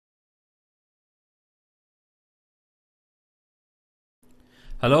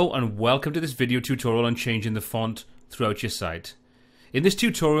Hello and welcome to this video tutorial on changing the font throughout your site. In this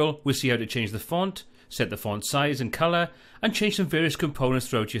tutorial we'll see how to change the font, set the font size and colour, and change some various components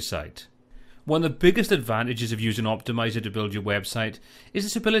throughout your site. One of the biggest advantages of using Optimizer to build your website is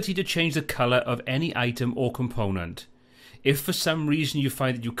its ability to change the colour of any item or component. If for some reason you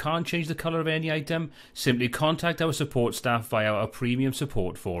find that you can't change the colour of any item, simply contact our support staff via our premium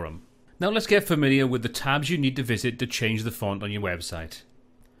support forum. Now let's get familiar with the tabs you need to visit to change the font on your website.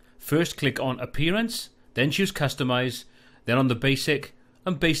 First click on Appearance, then choose Customize, then on the Basic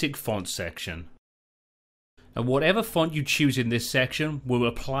and Basic Font section. Now whatever font you choose in this section will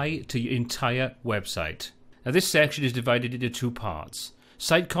apply to your entire website. Now this section is divided into two parts: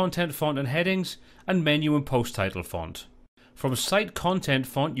 Site Content Font and Headings, and Menu and Post Title Font. From Site Content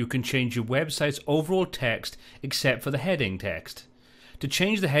Font you can change your website's overall text except for the heading text. To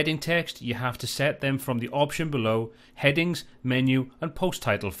change the heading text, you have to set them from the option below Headings, Menu and Post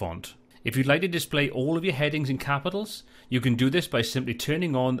Title Font. If you'd like to display all of your headings in capitals, you can do this by simply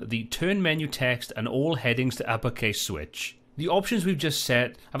turning on the Turn Menu Text and All Headings to Uppercase switch. The options we've just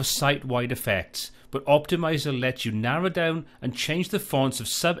set have site-wide effects, but Optimizer lets you narrow down and change the fonts of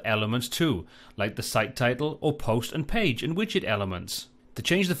sub-elements too, like the site title or post and page and widget elements. To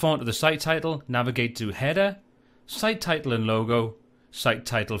change the font of the site title, navigate to Header, Site Title and Logo, Site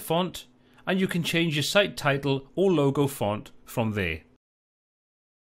Title Font, and you can change your site title or logo font from there.